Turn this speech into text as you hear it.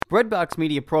Breadbox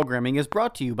Media programming is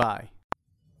brought to you by...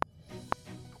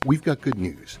 We've got good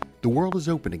news. The world is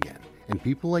open again, and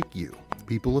people like you,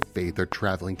 people of faith, are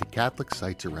traveling to Catholic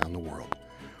sites around the world.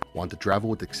 Want to travel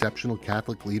with exceptional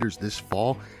Catholic leaders this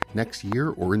fall, next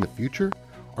year, or in the future?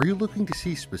 Are you looking to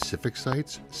see specific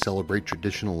sites, celebrate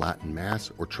traditional Latin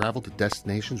Mass, or travel to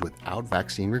destinations without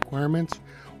vaccine requirements?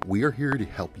 We are here to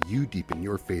help you deepen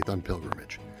your faith on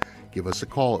pilgrimage. Give us a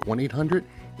call at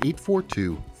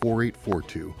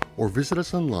 1-800-842-4842 or visit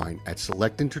us online at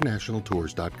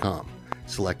selectinternationaltours.com.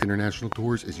 Select International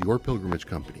Tours is your pilgrimage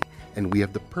company, and we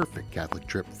have the perfect Catholic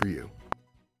trip for you.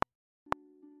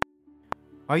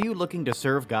 Are you looking to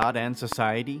serve God and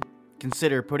society?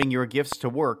 Consider putting your gifts to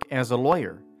work as a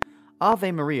lawyer.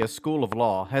 Ave Maria School of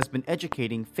Law has been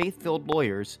educating faith-filled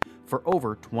lawyers for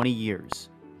over 20 years.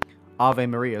 Ave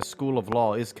Maria School of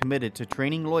Law is committed to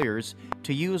training lawyers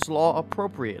to use law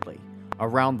appropriately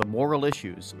around the moral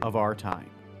issues of our time.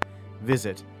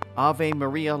 Visit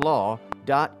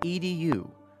avemarialaw.edu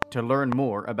to learn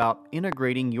more about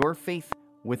integrating your faith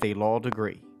with a law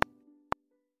degree.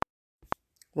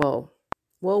 Whoa.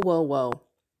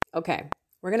 Okay,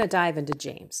 we're going to dive into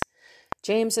James.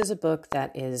 James is a book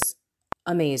that is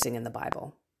amazing in the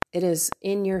Bible. It is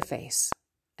in your face.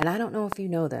 And I don't know if you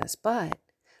know this, but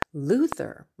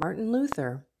Martin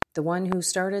Luther, the one who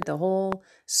started the whole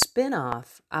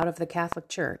spin-off out of the Catholic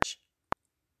Church,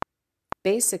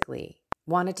 basically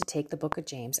wanted to take the book of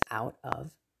James out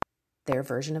of their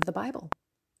version of the Bible.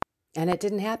 And it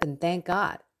didn't happen, thank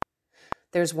God.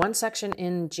 There's one section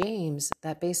in James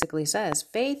that basically says,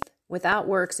 faith without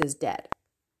works is dead.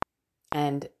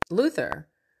 And Luther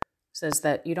says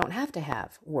that you don't have to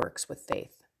have works with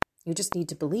faith. You just need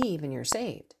to believe and you're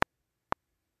saved.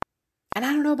 And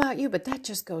I don't know about you, but that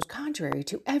just goes contrary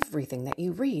to everything that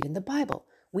you read in the Bible.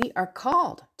 We are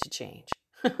called to change.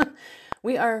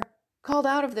 We are called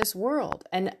out of this world.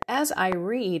 And as I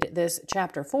read this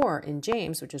chapter 4 in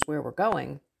James, which is where we're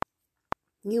going,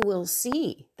 you will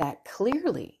see that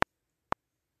clearly.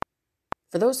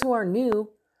 For those who are new,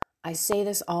 I say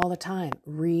this all the time.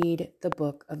 Read the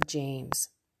book of James.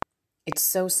 It's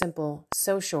so simple,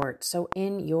 so short, so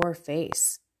in your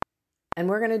face. And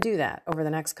we're going to do that over the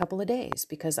next couple of days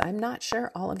because I'm not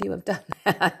sure all of you have done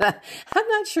that. I'm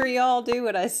not sure you all do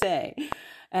what I say.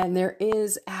 And there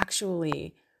is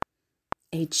actually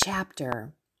a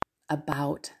chapter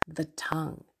about the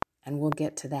tongue, and we'll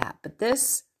get to that. But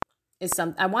this is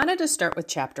I wanted to start with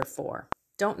chapter 4.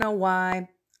 Don't know why.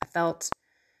 I felt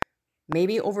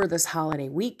maybe over this holiday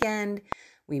weekend,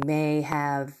 we may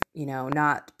have,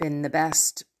 not been the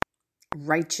best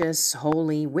righteous,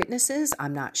 holy witnesses.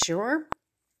 I'm not sure.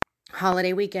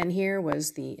 Holiday weekend here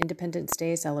was the Independence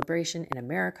Day celebration in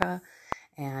America.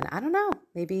 And I don't know,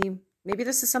 maybe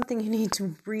this is something you need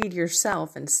to read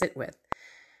yourself and sit with.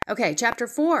 Okay, chapter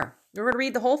 4. We're going to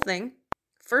read the whole thing.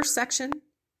 First section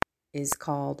is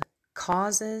called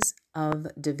Causes of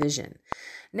Division.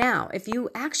 Now, if you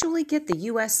actually get the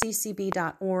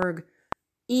usccb.org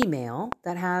email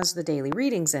that has the daily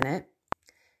readings in it,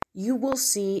 you will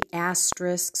see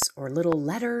asterisks or little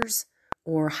letters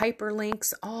or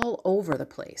hyperlinks all over the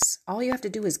place. All you have to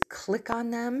do is click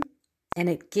on them, and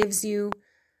it gives you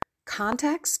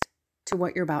context to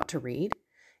what you're about to read.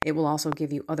 It will also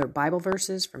give you other Bible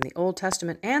verses from the Old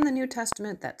Testament and the New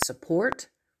Testament that support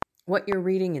what you're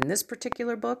reading in this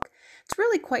particular book. It's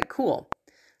really quite cool.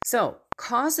 So,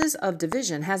 Causes of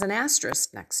Division has an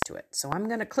asterisk next to it. So I'm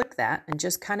going to click that and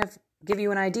just kind of give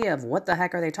you an idea of what the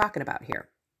heck are they talking about here.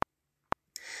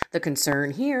 The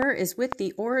concern here is with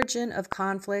the origin of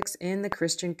conflicts in the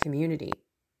Christian community.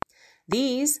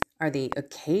 These are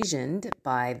occasioned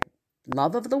by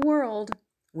love of the world,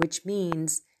 which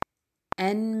means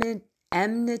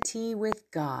enmity with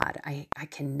God. I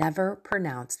can never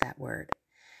pronounce that word.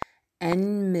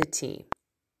 Enmity.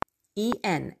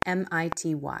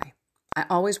 E-N-M-I-T-Y. I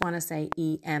always want to say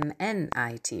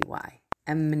E-M-N-I-T-Y.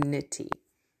 Enmity.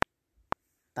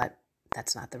 But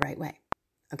that's not the right way.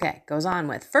 Okay, goes on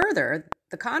with, further,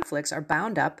 the conflicts are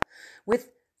bound up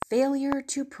with failure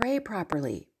to pray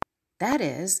properly. That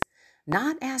is,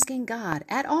 not asking God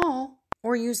at all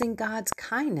or using God's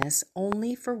kindness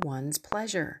only for one's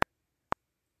pleasure.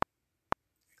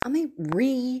 Let me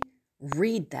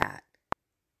reread that.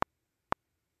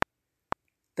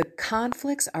 The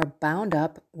conflicts are bound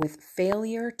up with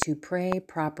failure to pray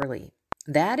properly.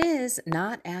 That is,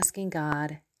 not asking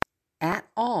God at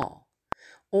all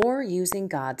or using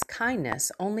God's kindness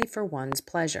only for one's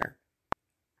pleasure.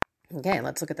 Okay,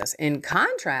 let's look at this. In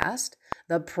contrast,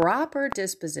 the proper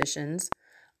dispositions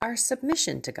are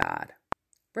submission to God,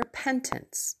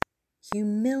 repentance,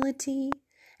 humility,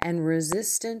 and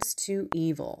resistance to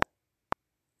evil.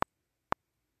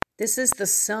 This is the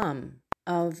sum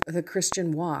of the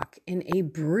Christian walk in a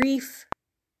brief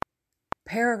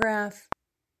paragraph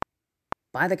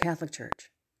by the Catholic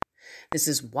Church. This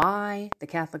is why the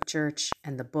Catholic Church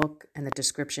and the book and the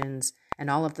descriptions and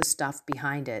all of the stuff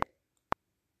behind it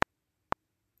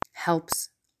helps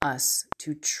us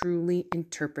to truly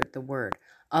interpret the word.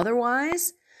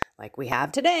 Otherwise, like we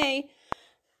have today,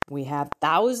 we have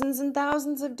thousands and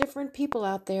thousands of different people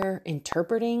out there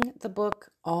interpreting the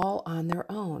book all on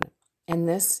their own. And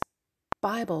this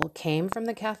Bible came from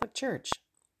the Catholic Church.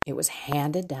 It was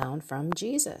handed down from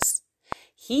Jesus.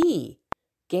 He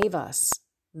gave us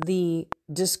the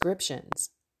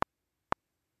descriptions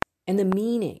and the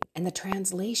meaning and the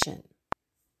translation.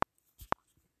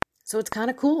 So it's kind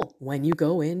of cool when you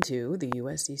go into the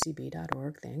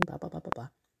usccb.org thing, blah, blah, blah, blah, blah.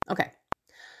 Okay.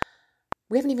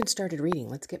 We haven't even started reading.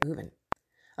 Let's get moving.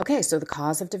 Okay, so the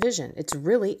cause of division. It's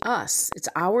really us. It's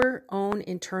our own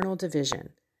internal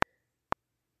division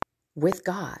with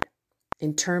God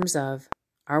in terms of,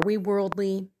 are we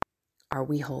worldly? Are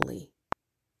we holy?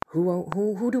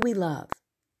 Who do we love?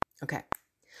 Okay.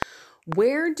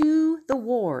 Where do the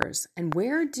wars and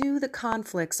where do the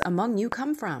conflicts among you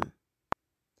come from?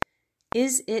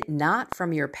 Is it not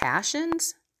from your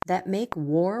passions that make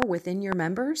war within your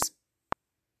members?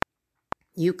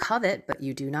 You covet, but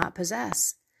you do not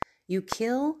possess. You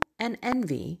kill and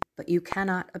envy, but you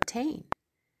cannot obtain.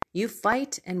 You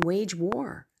fight and wage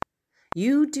war.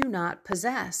 You do not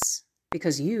possess,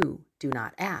 because you do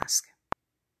not ask.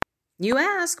 You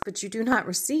ask, but you do not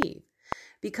receive,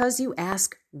 because you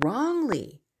ask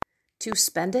wrongly to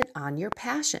spend it on your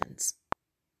passions.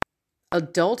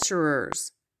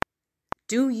 Adulterers,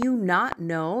 do you not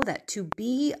know that to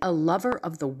be a lover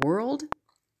of the world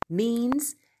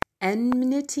means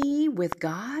enmity with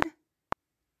God?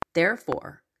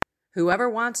 Therefore, whoever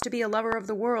wants to be a lover of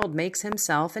the world makes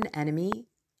himself an enemy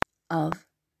of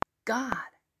God.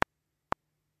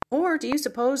 Or do you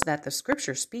suppose that the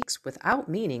scripture speaks without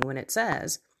meaning when it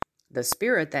says, the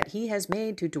spirit that he has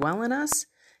made to dwell in us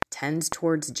tends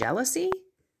towards jealousy?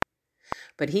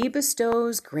 But he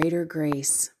bestows greater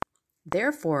grace.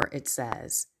 Therefore, it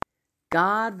says,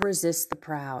 God resists the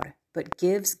proud, but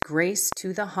gives grace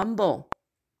to the humble.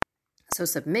 So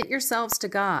submit yourselves to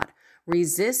God.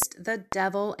 Resist the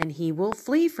devil, and he will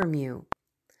flee from you.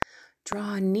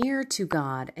 Draw near to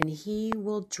God, and he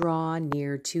will draw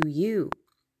near to you.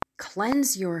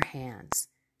 Cleanse your hands,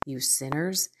 you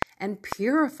sinners, and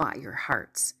purify your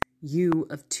hearts, you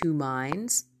of two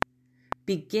minds.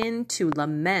 Begin to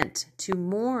lament, to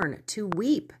mourn, to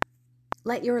weep.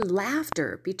 Let your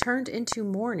laughter be turned into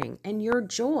mourning, and your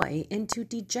joy into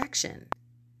dejection.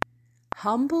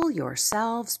 Humble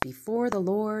yourselves before the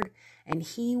Lord, and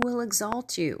he will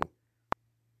exalt you.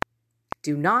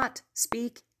 Do not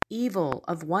speak evil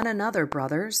of one another,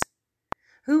 brothers.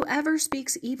 Whoever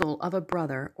speaks evil of a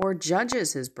brother or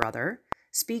judges his brother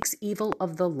speaks evil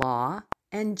of the law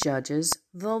and judges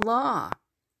the law.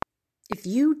 If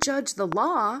you judge the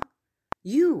law,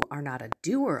 you are not a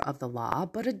doer of the law,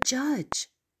 but a judge.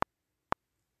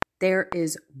 There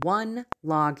is one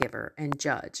lawgiver and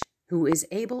judge who is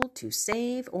able to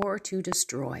save or to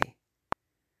destroy.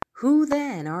 Who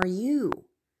then are you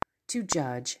to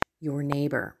judge your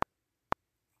neighbor?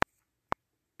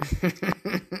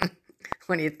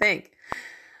 What do you think?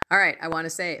 All right, I want to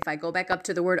say, if I go back up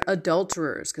to the word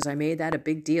adulterers, because I made that a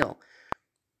big deal,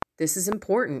 this is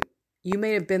important. You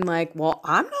may have been like, well,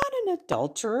 I'm not an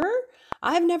adulterer.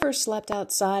 I've never slept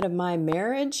outside of my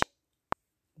marriage.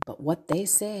 But what they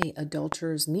say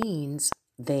adulterers means,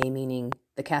 they meaning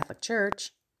the Catholic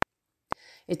Church,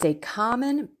 it's a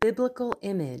common biblical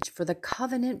image for the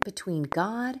covenant between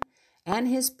God and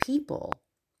his people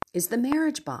is the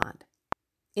marriage bond.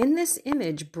 In this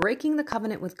image, breaking the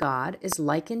covenant with God is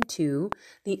likened to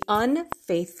the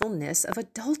unfaithfulness of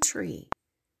adultery.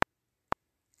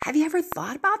 Have you ever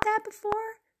thought about that before?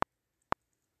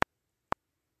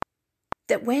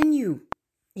 That when you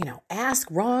ask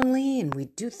wrongly and we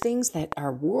do things that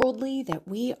are worldly, that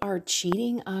we are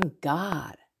cheating on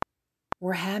God.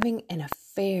 We're having an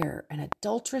affair, an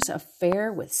adulterous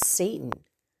affair with Satan.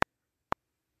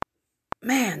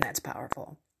 Man, that's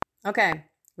powerful. Okay,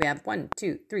 we have 1,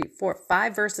 2, 3, 4,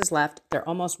 5 verses left. They're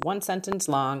almost one sentence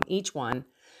long, each one.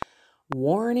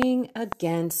 Warning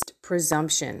against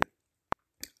presumption.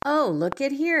 Oh, look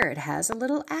at here. It has a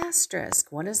little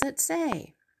asterisk. What does it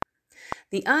say?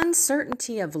 The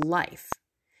uncertainty of life,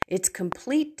 its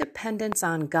complete dependence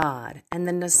on God, and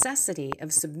the necessity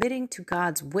of submitting to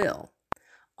God's will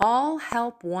all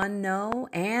help one know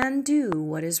and do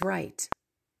what is right.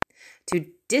 To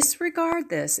disregard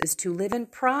this is to live in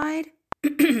pride,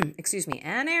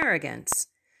 and arrogance.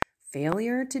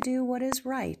 Failure to do what is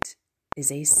right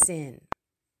is a sin.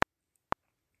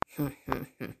 All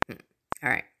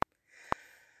right.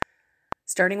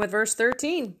 Starting with verse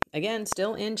 13, again,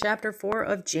 still in chapter 4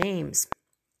 of James.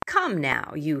 Come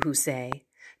now, you who say,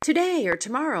 today or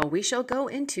tomorrow we shall go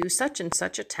into such and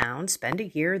such a town, spend a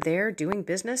year there doing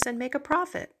business and make a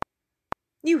profit.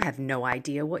 You have no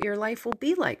idea what your life will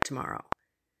be like tomorrow.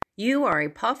 You are a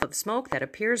puff of smoke that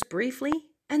appears briefly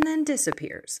and then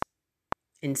disappears.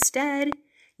 Instead,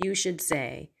 you should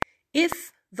say,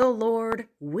 if the Lord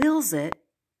wills it,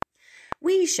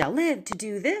 we shall live to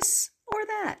do this or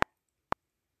that.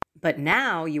 But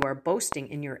now you are boasting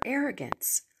in your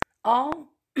arrogance. All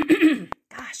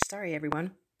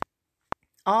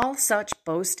such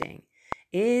boasting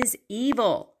is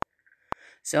evil.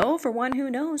 So for one who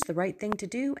knows the right thing to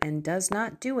do and does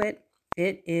not do it,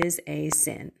 it is a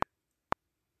sin.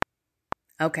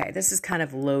 Okay, this is kind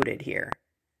of loaded here.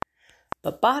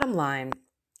 But bottom line,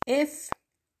 if,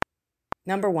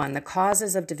 number one, the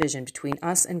causes of division between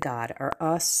us and God are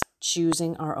us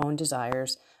choosing our own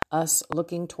desires, us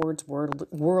looking towards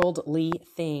worldly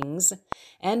things,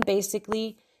 and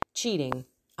basically cheating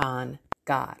on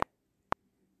God.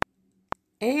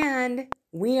 And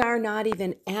we are not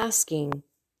even asking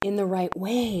in the right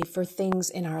way for things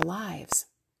in our lives.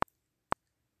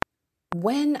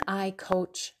 When I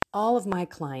coach all of my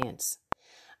clients,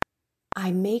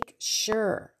 I make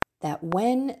sure that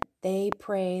when they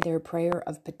pray their prayer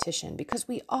of petition, because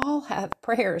we all have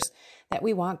prayers that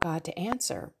we want God to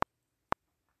answer,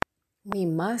 we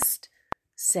must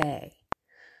say,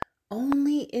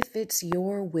 only if it's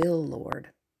your will, Lord.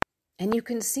 And you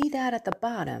can see that at the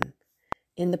bottom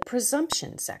in the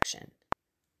presumption section,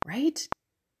 right?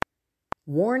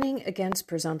 Warning against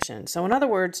presumption. So in other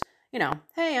words,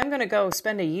 hey, I'm going to go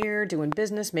spend a year doing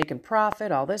business, making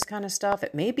profit, all this kind of stuff.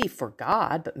 It may be for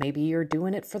God, but maybe you're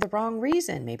doing it for the wrong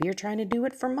reason. Maybe you're trying to do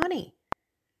it for money.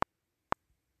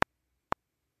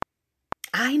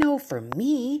 I know for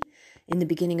me, in the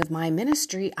beginning of my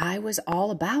ministry, I was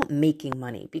all about making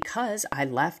money because I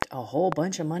left a whole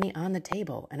bunch of money on the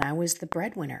table and I was the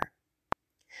breadwinner.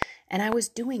 And I was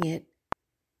doing it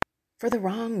for the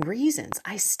wrong reasons.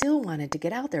 I still wanted to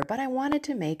get out there, but I wanted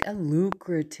to make a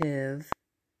lucrative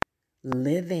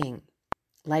living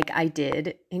like I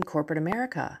did in corporate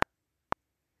America.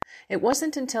 It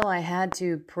wasn't until I had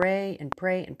to pray and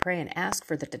ask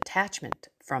for the detachment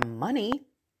from money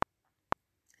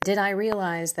did I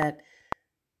realize that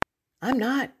I'm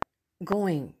not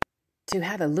going to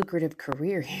have a lucrative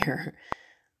career here.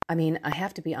 I mean, I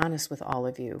have to be honest with all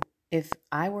of you. If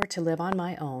I were to live on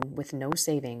my own with no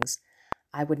savings,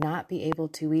 I would not be able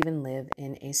to even live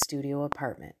in a studio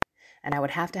apartment, and I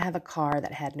would have to have a car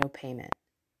that had no payment.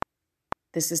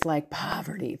 This is like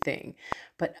poverty thing,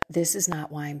 but this is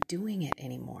not why I'm doing it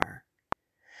anymore.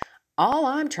 All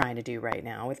I'm trying to do right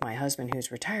now with my husband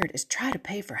who's retired is try to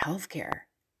pay for healthcare.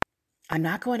 I'm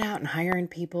not going out and hiring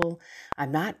people.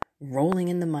 I'm not rolling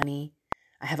in the money.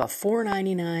 I have a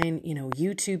 $4.99,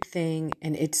 YouTube thing,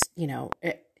 and it's,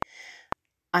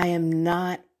 I am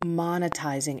not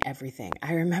monetizing everything.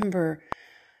 I remember,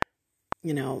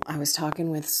 I was talking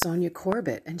with Sonia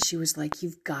Corbett, and she was like,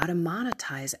 you've got to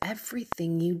monetize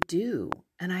everything you do.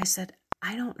 And I said,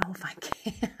 I don't know if I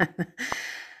can.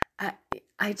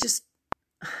 I just,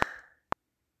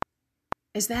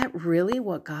 is that really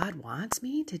what God wants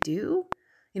me to do?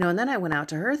 And then I went out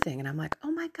to her thing and I'm like,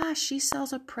 oh my gosh, she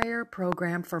sells a prayer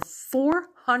program for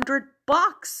 $400,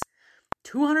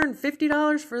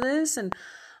 $250 for this. And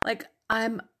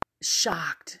I'm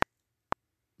shocked.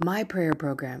 My prayer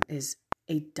program is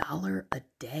 $1 a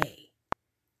day.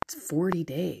 It's 40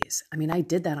 days. I mean, I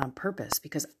did that on purpose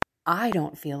because I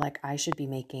don't feel like I should be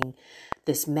making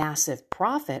this massive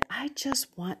profit. I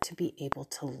just want to be able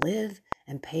to live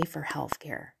and pay for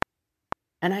healthcare.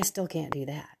 And I still can't do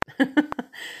that.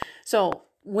 So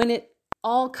when it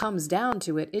all comes down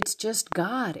to it, it's just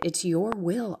God. It's your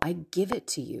will. I give it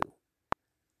to you.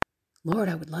 Lord,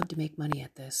 I would love to make money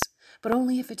at this, but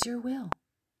only if it's your will.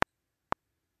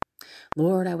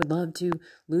 Lord, I would love to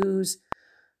lose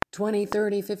 20,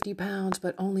 30, 50 pounds,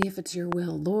 but only if it's your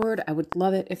will. Lord, I would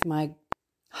love it if my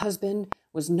husband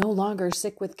was no longer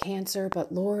sick with cancer,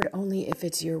 but Lord, only if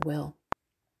it's your will.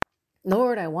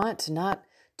 Lord, I want to not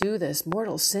do this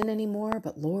mortal sin anymore,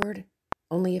 but Lord,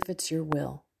 only if it's your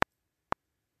will.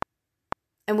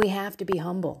 And we have to be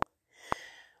humble.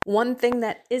 One thing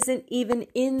that isn't even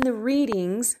in the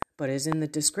readings, but is in the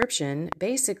description,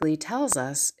 basically tells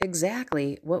us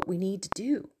exactly what we need to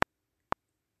do.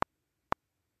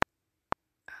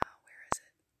 Oh, where is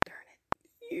it? Darn it.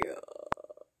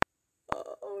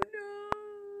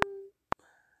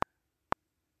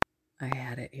 I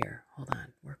had it here. Hold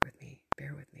on. Work with me.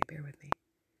 Bear with me. Bear with me.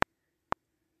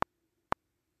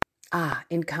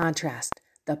 In contrast,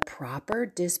 the proper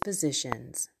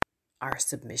dispositions are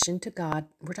submission to God.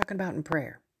 We're talking about in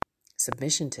prayer.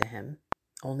 Submission to Him,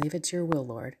 only if it's your will,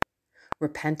 Lord.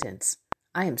 Repentance.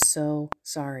 I am so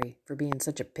sorry for being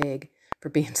such a pig, for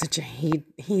being such a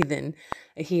heathen,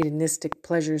 a hedonistic,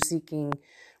 pleasure-seeking,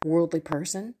 worldly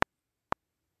person.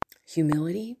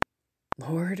 Humility.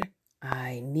 Lord,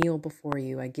 I kneel before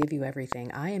you. I give you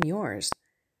everything. I am yours.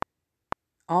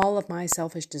 All of my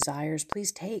selfish desires,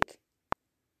 please take.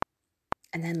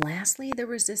 And then lastly, the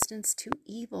resistance to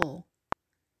evil.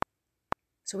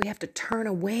 So we have to turn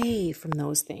away from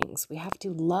those things. We have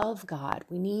to love God.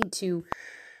 We need to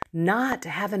not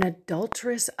have an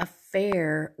adulterous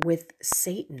affair with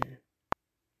Satan.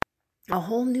 A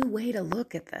whole new way to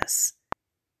look at this.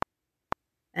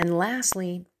 And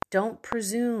lastly, don't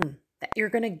presume that you're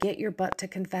going to get your butt to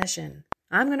confession.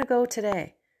 I'm going to go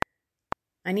today.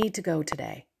 I need to go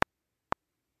today.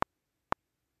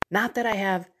 Not that I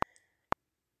have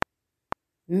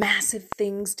massive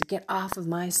things to get off of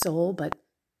my soul, but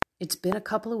it's been a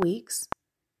couple of weeks.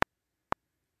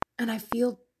 And I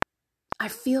feel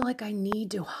like I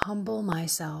need to humble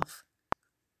myself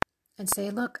and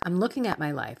say, look, I'm looking at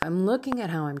my life. I'm looking at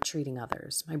how I'm treating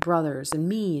others, my brothers and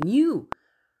me and you.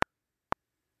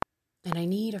 And I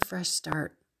need a fresh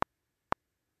start.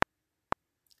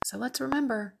 So let's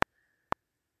remember,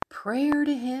 prayer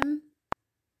to Him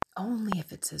only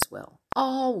if it's His will.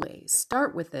 Always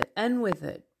start with it, end with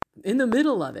it, in the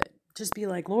middle of it. Just be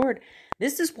like, Lord,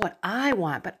 this is what I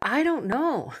want, but I don't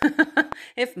know.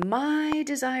 If my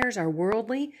desires are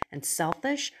worldly and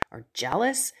selfish or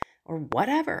jealous or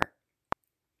whatever.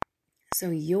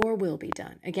 So your will be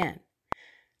done. Again,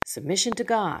 submission to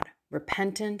God,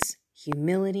 repentance,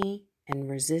 humility, and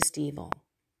resist evil.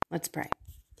 Let's pray.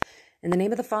 In the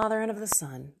name of the Father, and of the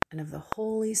Son, and of the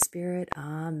Holy Spirit,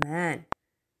 amen.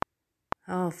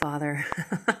 Oh, Father,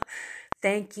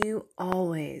 thank you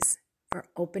always for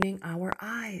opening our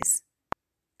eyes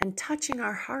and touching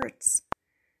our hearts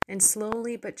and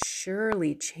slowly but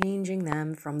surely changing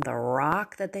them from the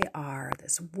rock that they are,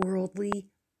 this worldly,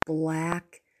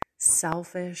 black,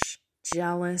 selfish,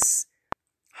 jealous,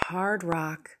 hard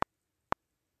rock,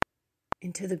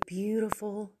 into the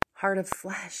beautiful heart of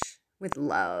flesh with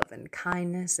love and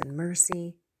kindness and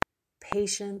mercy,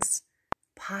 patience,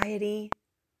 piety.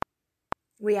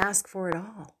 We ask for it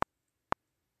all.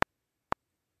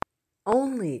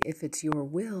 Only if it's your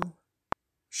will,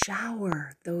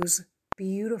 shower those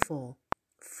beautiful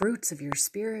fruits of your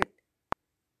Spirit.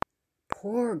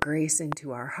 Pour grace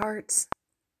into our hearts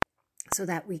so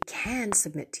that we can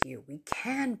submit to you. We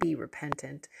can be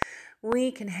repentant.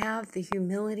 We can have the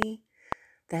humility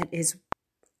that is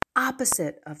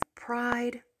opposite of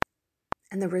pride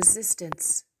and the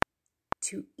resistance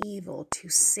to evil, to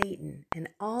Satan, and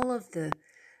all of the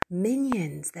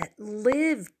minions that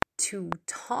live to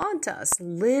taunt us,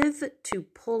 live to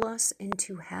pull us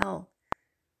into hell.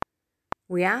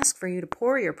 We ask for you to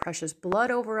pour your precious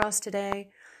blood over us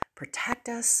today. Protect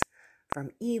us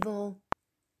from evil.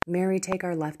 Mary, take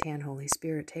our left hand. Holy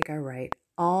Spirit, take our right.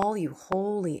 All you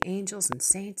holy angels and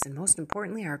saints, and most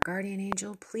importantly, our guardian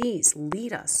angel, please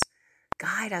lead us,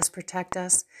 guide us, protect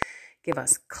us, give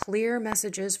us clear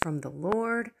messages from the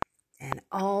Lord, and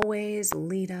always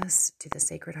lead us to the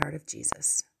Sacred Heart of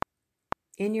Jesus.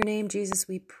 In your name, Jesus,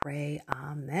 we pray.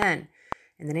 Amen.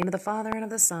 In the name of the Father, and of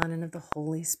the Son, and of the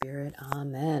Holy Spirit.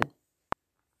 Amen.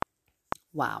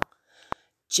 Wow.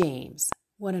 James,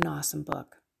 what an awesome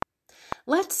book.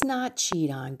 Let's not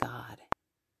cheat on God.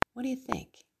 What do you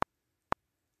think?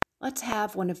 Let's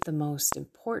have one of the most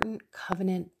important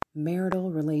covenant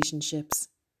marital relationships.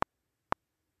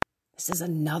 This is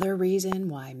another reason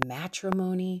why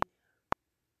matrimony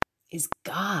is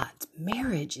God's.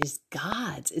 Marriage is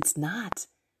God's. It's not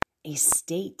a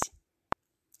state.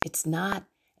 It's not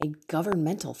a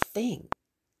governmental thing.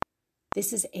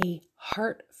 This is a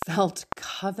heartfelt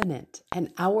covenant,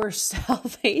 and our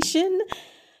salvation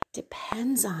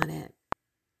depends on it.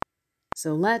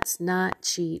 So let's not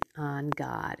cheat on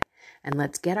God, and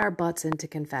let's get our butts into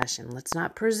confession. Let's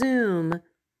not presume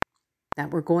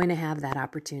that we're going to have that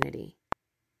opportunity.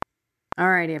 All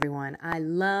right, everyone, I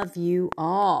love you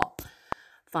all.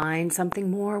 Find something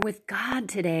more with God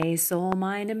today, soul,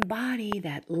 mind, and body,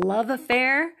 that love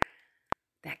affair,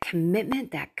 that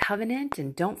commitment, that covenant,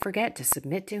 and don't forget to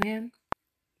submit to Him,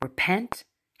 repent,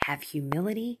 have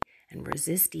humility, and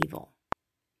resist evil.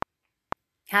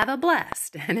 Have a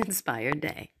blessed and inspired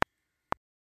day.